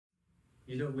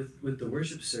You know, with the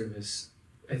worship service,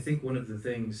 I think one of the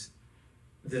things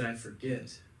that I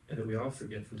forget, and that we all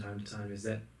forget from time to time, is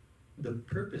that the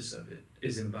purpose of it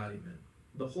is embodiment.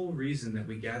 The whole reason that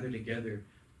we gather together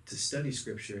to study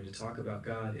Scripture and to talk about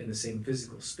God in the same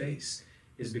physical space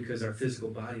is because our physical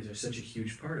bodies are such a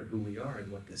huge part of who we are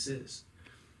and what this is.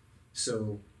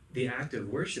 So the act of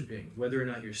worshiping, whether or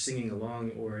not you're singing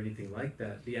along or anything like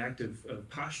that, the act of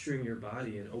posturing your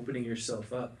body and opening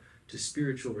yourself up to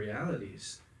spiritual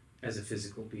realities as a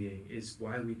physical being is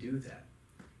why we do that.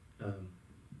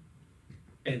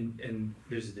 And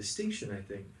there's a distinction, I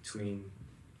think, between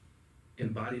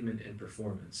embodiment and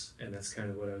performance, and that's kind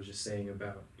of what I was just saying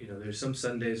about, there's some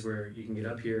Sundays where you can get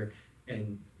up here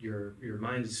and your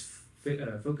mind is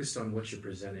focused on what you're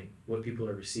presenting, what people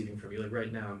are receiving from you. Like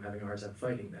right now, I'm having a hard time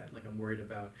fighting that. Like I'm worried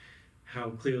about how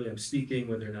clearly I'm speaking,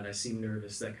 whether or not I seem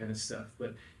nervous, that kind of stuff.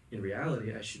 But in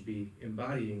reality, I should be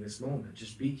embodying this moment.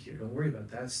 Just be here. Don't worry about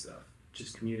that stuff.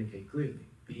 Just communicate clearly.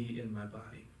 Be in my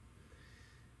body.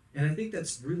 And I think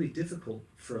that's really difficult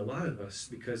for a lot of us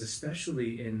because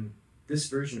especially in this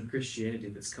version of Christianity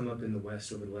that's come up in the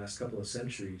West over the last couple of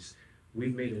centuries,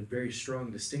 we've made a very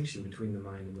strong distinction between the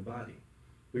mind and the body.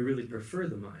 We really prefer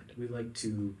the mind. We like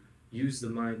to use the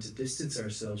mind to distance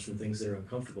ourselves from things that are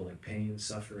uncomfortable, like pain,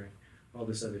 suffering, all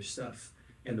this other stuff.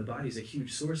 And the body's a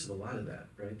huge source of a lot of that,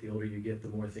 right? The older you get, the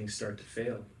more things start to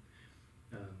fail.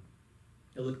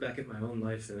 I look back at my own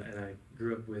life, and I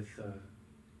grew up with,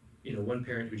 one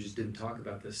parent who just didn't talk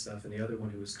about this stuff, and the other one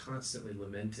who was constantly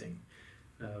lamenting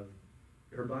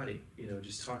her body,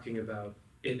 just talking about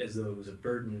it as though it was a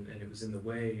burden and it was in the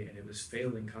way and it was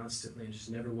failing constantly and just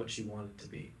never what she wanted to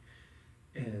be.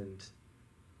 And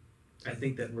I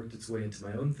think that worked its way into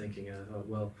my own thinking, and I thought,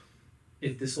 well,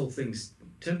 if this whole thing's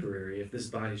temporary, if this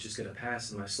body's just going to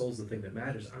pass and my soul's the thing that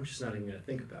matters, I'm just not even going to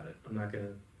think about it. I'm not going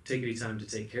to take any time to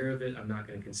take care of it. I'm not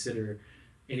going to consider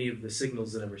any of the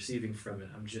signals that I'm receiving from it.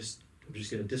 I'm just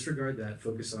going to disregard that,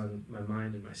 focus on my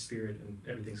mind and my spirit, and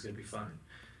everything's going to be fine.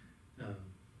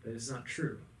 But it's not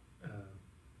true.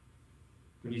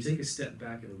 When you take a step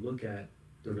back and look at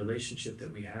the relationship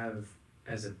that we have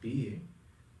as a being,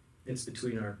 it's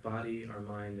between our body, our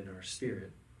mind, and our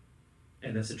spirit.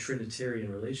 And that's a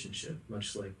Trinitarian relationship,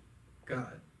 much like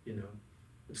God,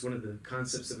 It's one of the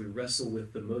concepts that we wrestle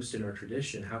with the most in our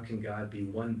tradition. How can God be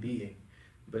one being,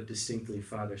 but distinctly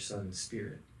Father, Son, and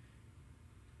Spirit?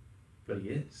 But he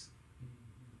is.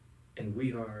 And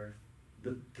we are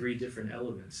the three different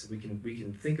elements. We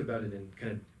can think about it and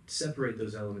kind of separate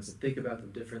those elements and think about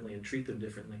them differently and treat them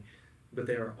differently, but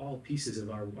they are all pieces of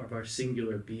our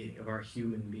singular being, of our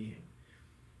human being.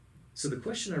 So the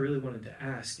question I really wanted to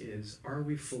ask is, are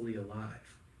we fully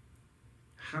alive?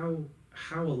 How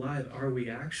alive are we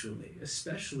actually,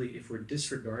 especially if we're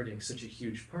disregarding such a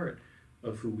huge part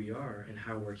of who we are and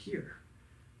how we're here?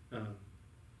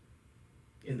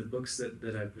 In the books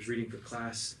that I was reading for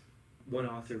class, one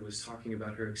author was talking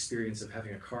about her experience of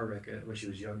having a car wreck when she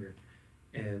was younger.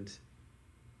 And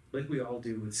like we all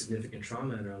do with significant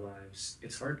trauma in our lives,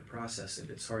 it's hard to process it.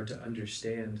 It's hard to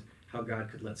understand how God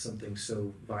could let something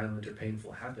so violent or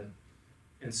painful happen.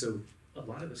 And so a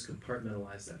lot of us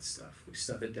compartmentalize that stuff. We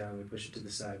stuff it down, we push it to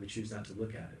the side, we choose not to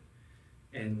look at it.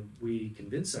 And we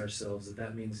convince ourselves that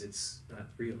that means it's not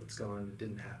real, it's gone, it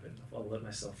didn't happen, I'll let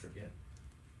myself forget.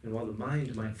 And while the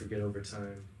mind might forget over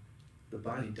time, the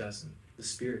body doesn't, the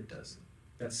spirit doesn't.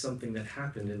 That's something that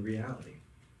happened in reality.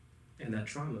 And that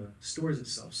trauma stores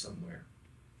itself somewhere.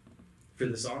 For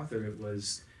this author, it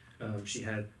was,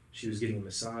 she was getting a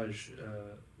massage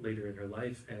later in her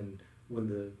life, and when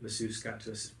the masseuse got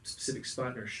to a specific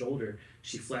spot in her shoulder,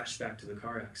 she flashed back to the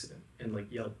car accident and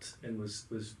yelped and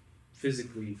was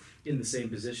physically in the same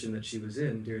position that she was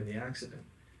in during the accident,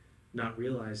 not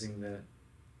realizing that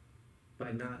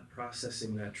by not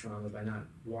processing that trauma, by not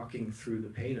walking through the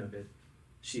pain of it,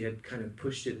 she had kind of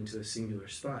pushed it into a singular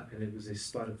spot, and it was a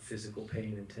spot of physical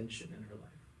pain and tension in her life.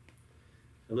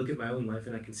 I look at my own life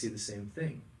and I can see the same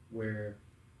thing, where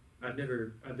I've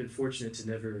been fortunate to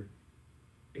never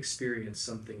experience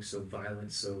something so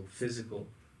violent, so physical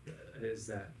as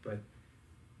that, but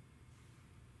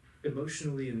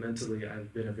emotionally and mentally,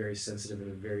 I've been a very sensitive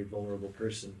and a very vulnerable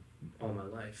person all my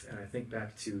life. And I think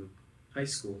back to high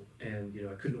school, and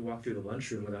I couldn't walk through the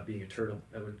lunchroom without being a turtle.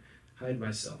 I would hide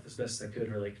myself as best I could,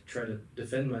 or try to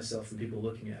defend myself from people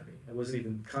looking at me. I wasn't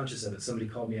even conscious of it. Somebody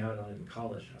called me out on it in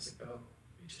college, and I was like, oh,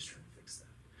 you're just trying to fix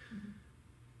that. Mm-hmm.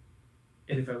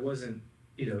 And if I wasn't,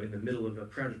 in the middle of a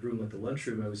crowded room like the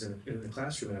lunchroom, I was in the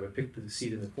classroom, and I would pick the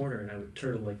seat in the corner, and I would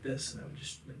turtle like this, and I would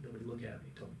just let nobody look at me.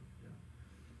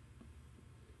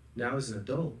 Now as an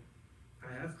adult,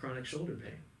 I have chronic shoulder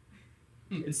pain.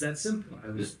 It's that simple. I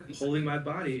was holding my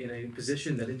body in a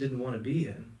position that it didn't want to be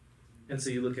in. And so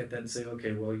you look at that and say,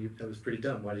 okay, well, that was pretty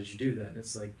dumb. Why did you do that? And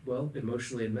it's like, well,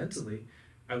 emotionally and mentally,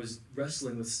 I was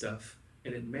wrestling with stuff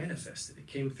and it manifested. It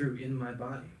came through in my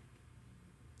body.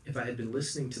 If I had been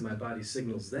listening to my body's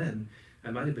signals then,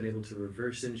 I might have been able to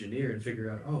reverse engineer and figure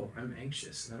out, oh, I'm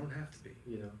anxious and I don't have to be,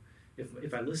 you know.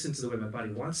 If I listen to the way my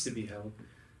body wants to be held,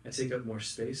 I take up more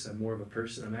space, I'm more of a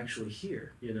person, I'm actually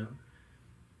here, you know.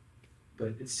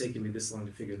 But it's taken me this long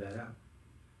to figure that out.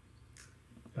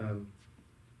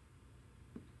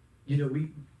 You know,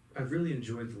 I've really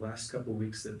enjoyed the last couple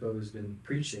weeks that Bo has been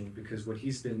preaching, because what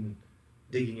he's been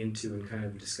digging into and kind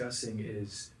of discussing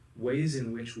is ways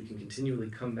in which we can continually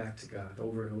come back to God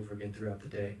over and over again throughout the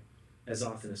day, as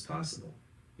often as possible.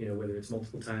 You know, whether it's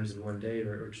multiple times in one day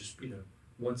or just, you know,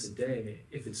 once a day.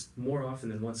 If it's more often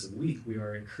than once a week, we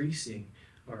are increasing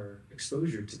our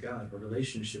exposure to God, our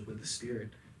relationship with the Spirit.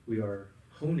 We are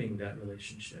honing that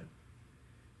relationship.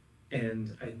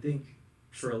 And I think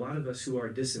for a lot of us who are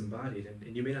disembodied,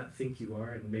 and you may not think you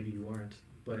are, and maybe you aren't,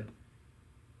 but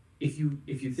if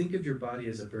you think of your body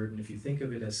as a burden, if you think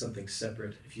of it as something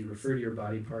separate, if you refer to your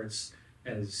body parts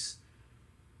as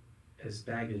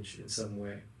baggage in some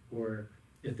way, or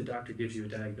if the doctor gives you a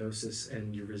diagnosis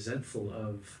and you're resentful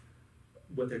of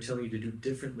what they're telling you to do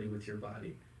differently with your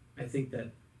body, I think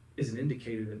that is an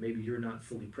indicator that maybe you're not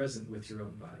fully present with your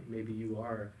own body. Maybe you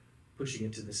are pushing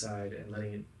it to the side and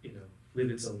letting it, you know,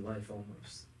 live its own life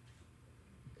almost.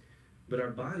 But our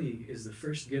body is the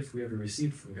first gift we ever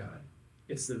received from God.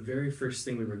 It's the very first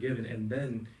thing we were given, and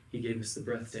then he gave us the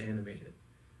breath to animate it.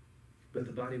 But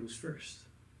the body was first.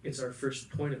 It's our first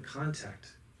point of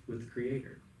contact with the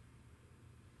Creator.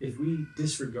 If we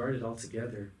disregard it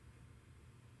altogether,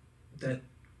 that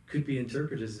could be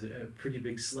interpreted as a pretty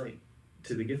big slight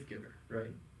to the gift giver,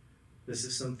 right? This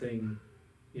is something,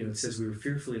 you know, it says we were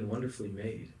fearfully and wonderfully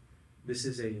made. This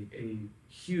is a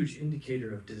huge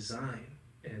indicator of design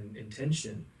and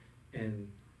intention,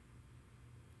 and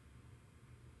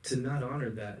to not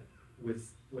honor that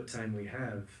with what time we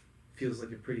have feels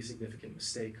like a pretty significant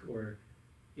mistake, or,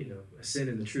 you know, a sin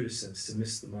in the truest sense, to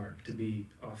miss the mark, to be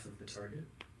off of the target.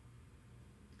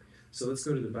 So let's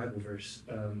go to the Bible verse.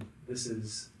 This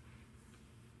is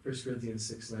 1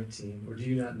 Corinthians 6:19. Or do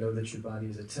you not know that your body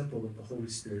is a temple of the Holy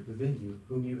Spirit within you,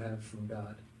 whom you have from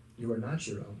God? You are not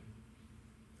your own,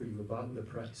 for you were bought with a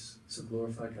price. So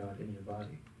glorify God in your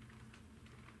body.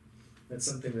 That's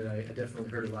something that I definitely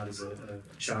heard a lot as a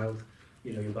child.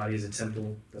 You know, your body is a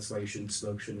temple. That's why you shouldn't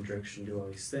smoke, shouldn't drink, shouldn't do all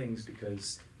these things,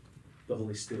 because the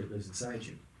Holy Spirit lives inside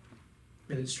you.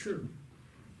 And it's true.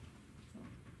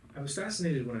 I was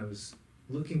fascinated when I was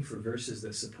looking for verses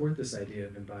that support this idea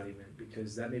of embodiment,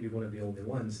 because that may be one of the only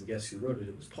ones, and guess who wrote it?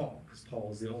 It was Paul, because Paul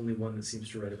is the only one that seems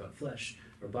to write about flesh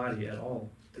or body at all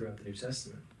throughout the New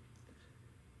Testament.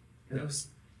 And I was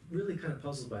really kind of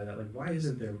puzzled by that. Like, why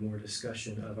isn't there more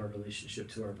discussion of our relationship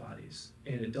to our bodies?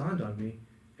 And it dawned on me,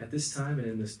 at this time and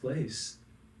in this place,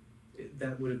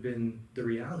 that would have been the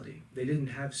reality. They didn't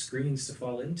have screens to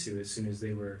fall into as soon as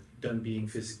they were done being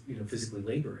physically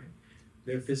laboring.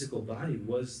 Their physical body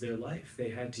was their life. They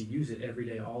had to use it every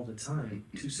day, all the time,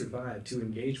 to survive, to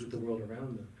engage with the world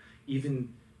around them.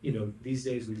 Even, you know, these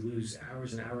days we lose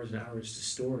hours and hours and hours to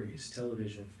stories,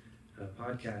 television,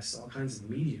 podcasts, all kinds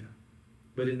of media.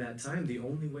 But in that time, the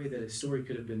only way that a story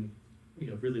could have been, you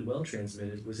know, really well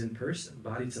transmitted was in person,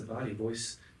 body to body,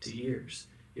 voice to ears.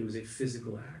 It was a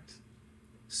physical act.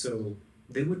 So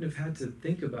they wouldn't have had to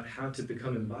think about how to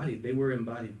become embodied. They were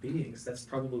embodied beings. That's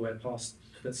probably why Paul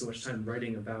spent so much time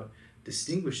writing about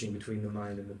distinguishing between the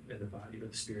mind and the body, or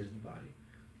the spirit and the body.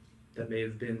 That may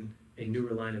have been a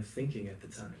newer line of thinking at the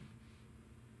time.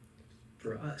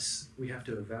 For us, we have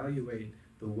to evaluate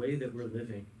the way that we're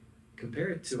living, compare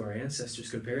it to our ancestors,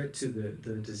 compare it to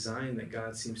the design that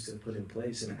God seems to have put in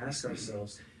place, and ask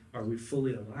ourselves, are we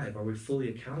fully alive? Are we fully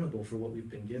accountable for what we've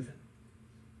been given?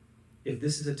 If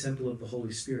this is a temple of the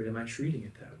Holy Spirit, am I treating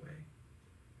it that way?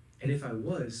 And if I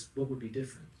was, what would be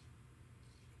different?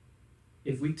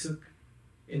 If we took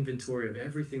inventory of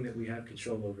everything that we have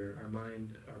control over, our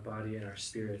mind, our body, and our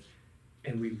spirit,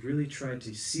 and we really tried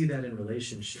to see that in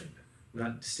relationship,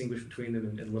 not distinguish between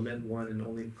them and lament one and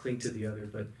only cling to the other,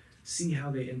 but see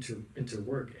how they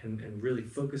interwork and really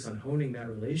focus on honing that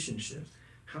relationship,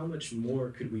 how much more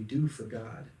could we do for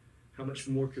God? How much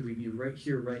more could we be right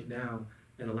here, right now,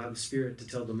 and allow the Spirit to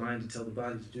tell the mind, to tell the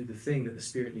body to do the thing that the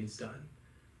Spirit needs done,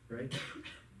 right?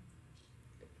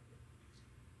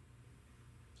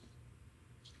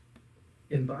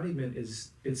 Embodiment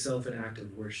is itself an act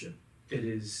of worship. It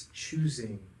is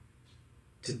choosing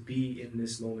to be in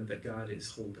this moment that God is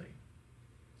holding.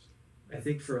 I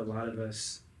think for a lot of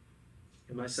us,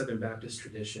 in my Southern Baptist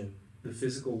tradition, the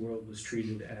physical world was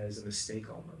treated as a mistake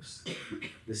almost.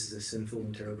 This is a sinful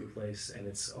and terrible place, and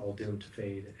it's all doomed to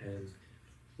fade, and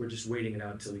we're just waiting it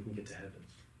out until we can get to heaven.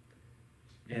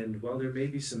 And while there may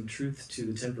be some truth to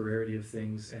the temporarity of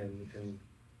things and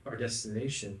our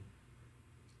destination,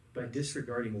 by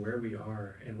disregarding where we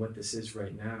are and what this is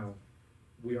right now,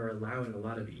 we are allowing a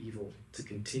lot of evil to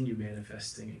continue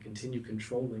manifesting and continue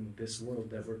controlling this world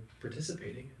that we're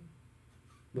participating in.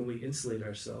 When we insulate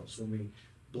ourselves, when we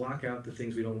block out the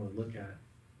things we don't want to look at,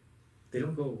 they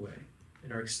don't go away.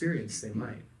 In our experience, they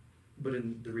might. But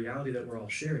in the reality that we're all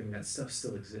sharing, that stuff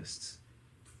still exists.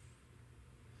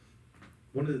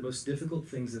 One of the most difficult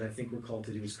things that I think we're called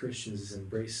to do as Christians is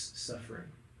embrace suffering.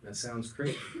 That sounds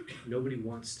crazy. Nobody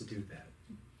wants to do that.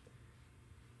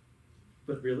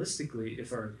 But realistically,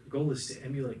 if our goal is to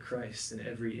emulate Christ in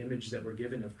every image that we're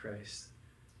given of Christ,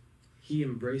 he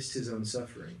embraced his own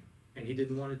suffering, and he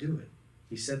didn't want to do it.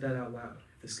 He said that out loud.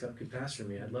 If this cup could pass from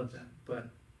me, I'd love that. But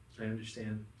I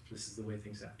understand this is the way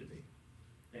things have to be.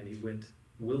 And he went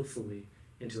willfully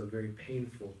into a very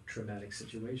painful, traumatic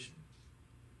situation.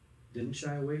 Didn't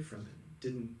shy away from it.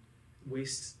 Didn't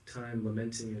waste time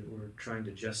lamenting it or trying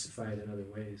to justify it in other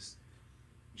ways.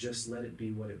 Just let it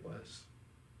be what it was.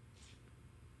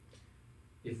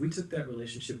 If we took that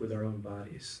relationship with our own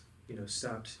bodies,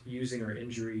 stopped using our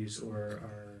injuries or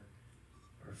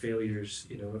our failures,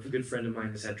 if a good friend of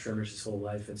mine has had tremors his whole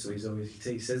life, and so he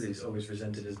says that he's always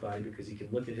resented his body because he can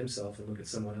look at himself and look at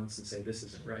someone else and say, this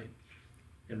isn't right,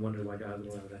 and wonder why God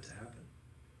would allow that to happen.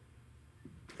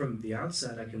 From the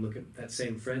outside, I can look at that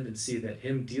same friend and see that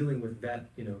him dealing with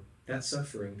that, that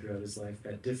suffering throughout his life,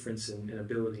 that difference in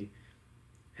ability,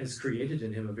 has created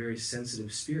in him a very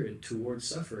sensitive spirit towards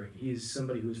suffering. He is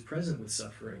somebody who is present with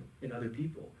suffering in other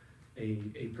people,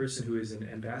 a person who is an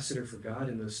ambassador for God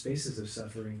in those spaces of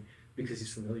suffering because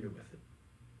he's familiar with it.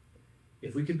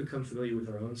 If we could become familiar with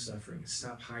our own suffering,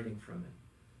 stop hiding from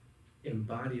it,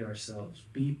 embody ourselves,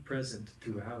 be present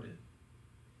throughout it,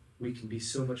 we can be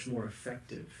so much more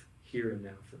effective here and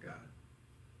now for God.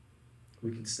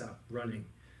 We can stop running.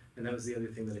 And that was the other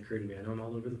thing that occurred to me. I know I'm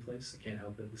all over the place. I can't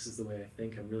help it. This is the way I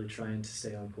think. I'm really trying to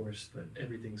stay on course, but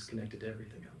everything's connected to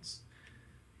everything else.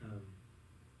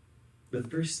 The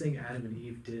first thing Adam and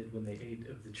Eve did when they ate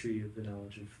of the tree of the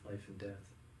knowledge of life and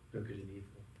death, or good and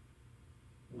evil,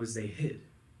 was they hid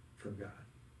from God.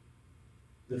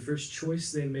 The first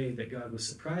choice they made that God was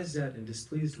surprised at and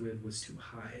displeased with was to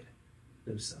hide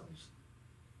themselves.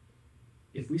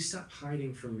 If we stop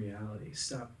hiding from reality,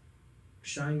 stop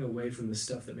shying away from the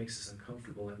stuff that makes us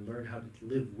uncomfortable and learn how to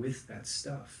live with that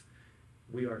stuff,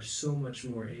 we are so much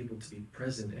more able to be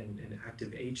present and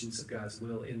active agents of God's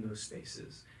will in those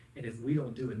spaces. And if we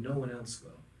don't do it, no one else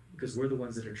will, because we're the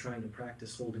ones that are trying to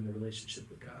practice holding the relationship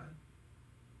with God.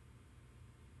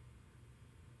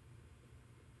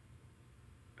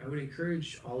 I would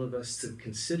encourage all of us to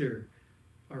consider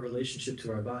our relationship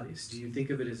to our bodies. Do you think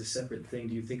of it as a separate thing?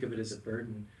 Do you think of it as a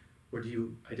burden? Or do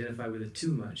you identify with it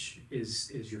too much?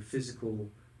 Is your physical,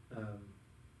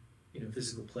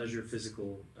 physical pleasure,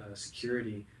 physical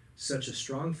security such a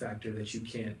strong factor that you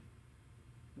can't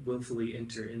willfully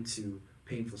enter into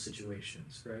painful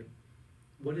situations, right?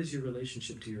 What is your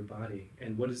relationship to your body?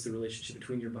 And what is the relationship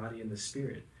between your body and the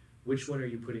spirit? Which one are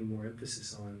you putting more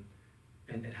emphasis on?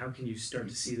 And how can you start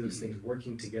to see those things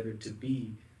working together to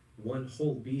be one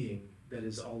whole being that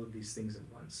is all of these things at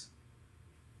once?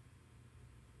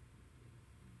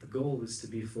 The goal is to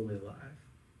be fully alive,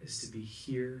 is to be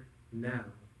here now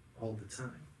all the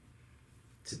time,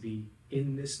 to be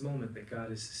in this moment that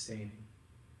God is sustaining.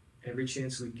 Every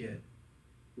chance we get,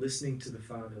 listening to the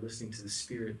Father, listening to the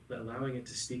Spirit, allowing it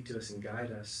to speak to us and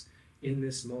guide us in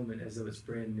this moment as though it's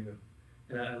brand new.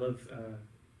 And I love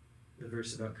the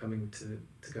verse about coming to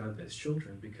God as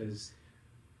children, because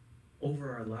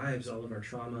over our lives, all of our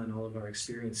trauma and all of our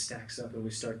experience stacks up, and we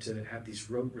start to have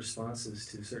these rote responses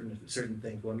to certain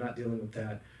things. Well, I'm not dealing with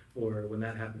that, or when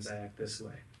that happens, I act this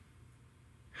way.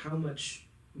 How much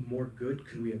more good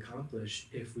could we accomplish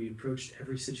if we approached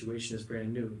every situation as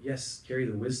brand new? Yes, carry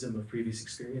the wisdom of previous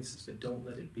experiences, but don't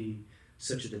let it be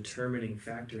such a determining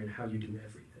factor in how you do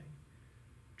everything.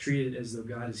 Treat it as though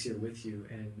God is here with you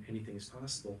and anything is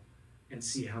possible, and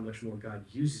see how much more God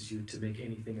uses you to make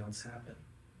anything else happen.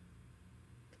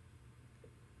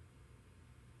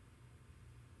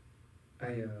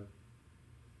 I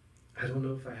don't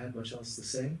know if I had much else to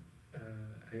say.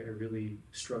 I really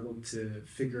struggled to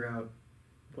figure out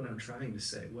what I'm trying to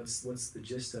say. What's the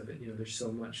gist of it? There's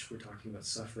so much. We're talking about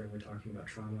suffering, we're talking about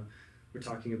trauma, we're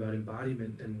talking about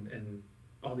embodiment and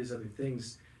all these other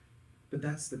things. But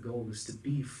that's the goal, is to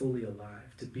be fully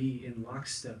alive, to be in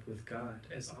lockstep with God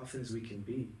as often as we can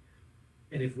be.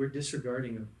 And if we're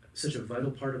disregarding such a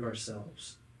vital part of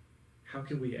ourselves, how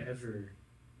can we ever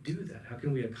do that? How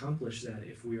can we accomplish that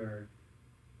if we are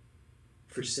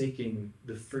forsaking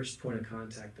the first point of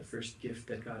contact, the first gift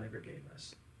that God ever gave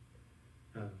us?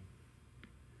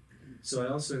 So I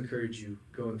also encourage you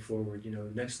going forward,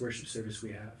 next worship service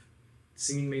we have,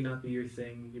 singing may not be your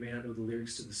thing, you may not know the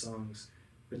lyrics to the songs,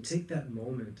 but take that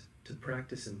moment to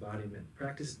practice embodiment,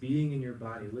 practice being in your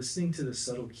body, listening to the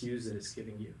subtle cues that it's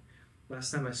giving you.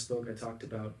 Last time I spoke, I talked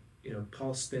about,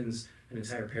 Paul spends an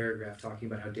entire paragraph talking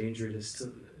about how dangerous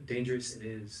it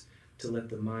is to let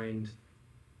the mind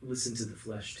listen to the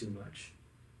flesh too much,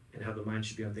 and how the mind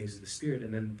should be on things of the spirit,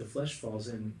 and then the flesh falls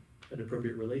in an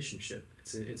appropriate relationship.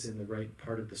 It's in the right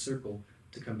part of the circle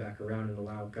to come back around and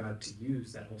allow God to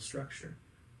use that whole structure.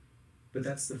 But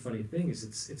that's the funny thing, is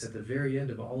it's at the very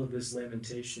end of all of this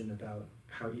lamentation about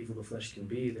how evil the flesh can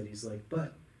be that he's like,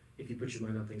 but if you put your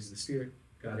mind on things of the spirit,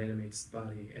 God animates the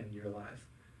body and you're alive.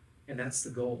 And that's the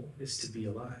goal, is to be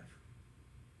alive.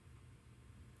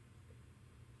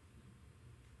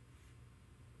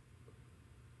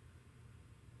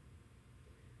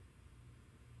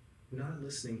 Not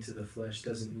listening to the flesh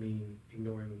doesn't mean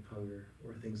ignoring hunger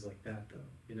or things like that,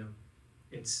 though.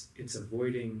 It's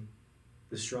avoiding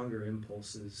the stronger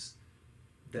impulses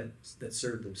that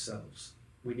serve themselves.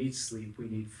 We need sleep, we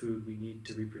need food, we need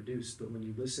to reproduce, but when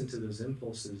you listen to those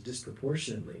impulses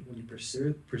disproportionately, when you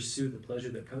pursue the pleasure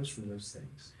that comes from those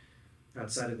things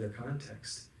outside of their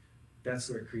context, that's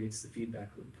where it creates the feedback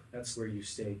loop. That's where you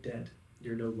stay dead.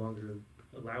 You're no longer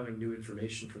allowing new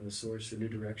information from the source or new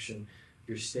direction.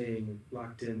 You're staying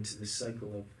locked into this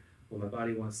cycle of, well, my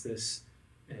body wants this,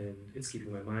 and it's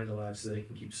keeping my mind alive so that it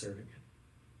can keep serving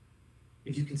it.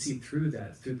 If you can see through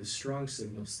that, through the strong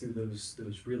signals, through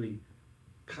those really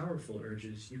powerful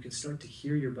urges, you can start to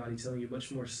hear your body telling you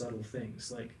much more subtle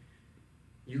things, like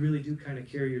you really do kind of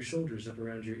carry your shoulders up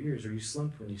around your ears, or you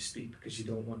slump when you speak because you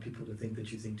don't want people to think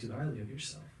that you think too highly of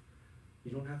yourself.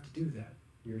 You don't have to do that.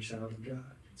 You're a child of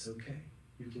God. It's okay.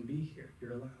 You can be here.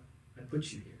 You're allowed. I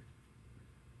put you here.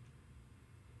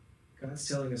 God's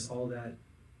telling us all that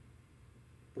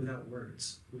without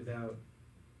words, without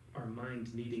our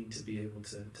mind needing to be able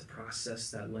to process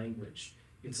that language.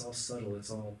 It's all subtle, it's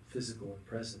all physical and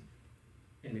present.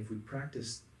 And if we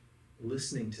practice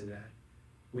listening to that,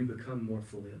 we become more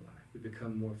fully alive. We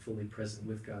become more fully present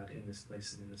with God in this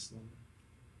place and in this moment.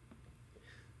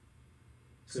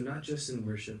 So not just in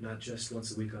worship, not just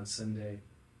once a week on Sunday,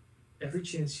 every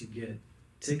chance you get,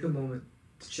 take a moment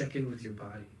to check in with your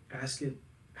body. Ask it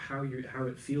how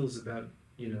it feels about,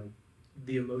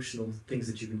 the emotional things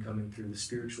that you've been coming through, the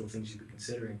spiritual things you've been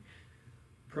considering.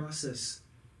 Process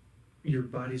your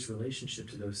body's relationship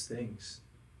to those things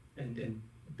and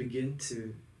begin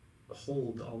to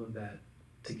hold all of that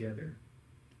together.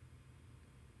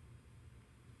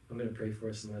 I'm going to pray for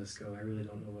us and let us go. I really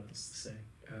don't know what else to say.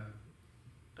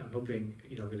 I'm hoping,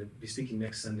 I'm going to be speaking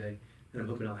next Sunday, and I'm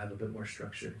hoping I'll have a bit more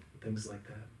structure, things like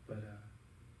that. But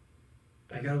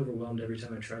I got overwhelmed every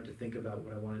time I tried to think about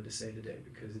what I wanted to say today,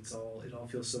 because it all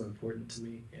feels so important to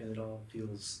me, and it all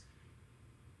feels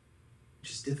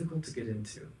just difficult to get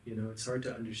into. It's hard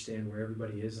to understand where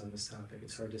everybody is on this topic.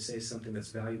 It's hard to say something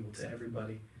that's valuable to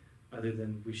everybody, other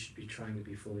than we should be trying to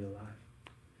be fully alive.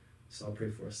 So I'll pray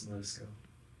for us and let us go.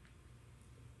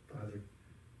 Father,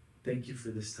 thank you for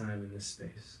this time and this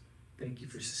space. Thank you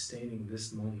for sustaining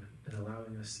this moment and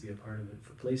allowing us to be a part of it,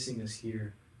 for placing us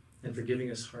here, and for giving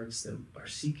us hearts that are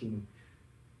seeking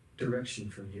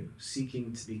direction from you,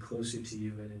 seeking to be closer to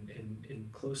you and in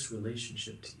close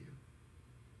relationship to you.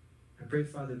 I pray,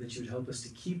 Father, that you would help us to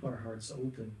keep our hearts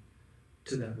open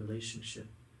to that relationship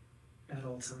at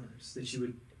all times, that you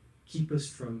would keep us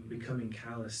from becoming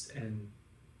calloused and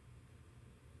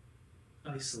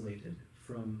isolated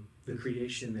from the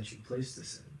creation that you placed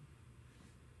us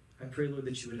in. I pray, Lord,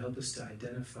 that you would help us to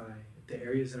identify the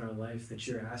areas in our life that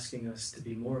you're asking us to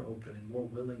be more open and more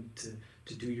willing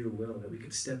to do your will, that we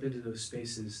could step into those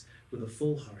spaces with a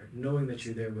full heart, knowing that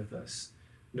you're there with us,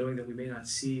 knowing that we may not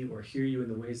see or hear you in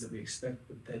the ways that we expect,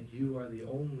 but that you are the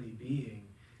only being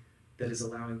that is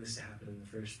allowing this to happen in the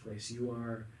first place. You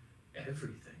are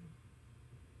everything.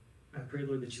 I pray,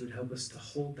 Lord, that you would help us to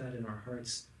hold that in our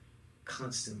hearts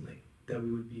constantly, that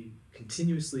we would be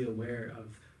continuously aware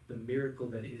of the miracle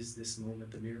that is this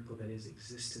moment, the miracle that is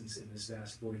existence in this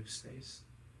vast void of space.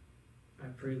 I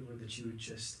pray, Lord, that you would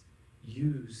just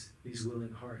use these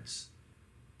willing hearts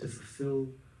to fulfill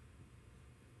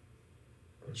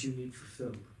what you need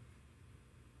fulfilled.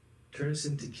 Turn us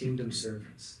into kingdom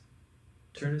servants,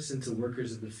 Turn us into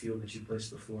workers of the field that you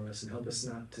placed before us, and help us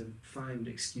not to find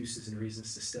excuses and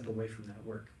reasons to step away from that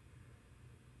work.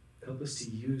 Help us to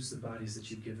use the bodies that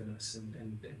you've given us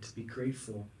and to be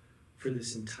grateful for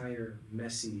this entire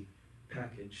messy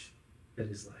package that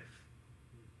is life.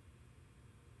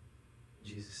 In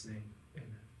Jesus' name,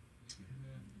 amen.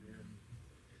 Amen.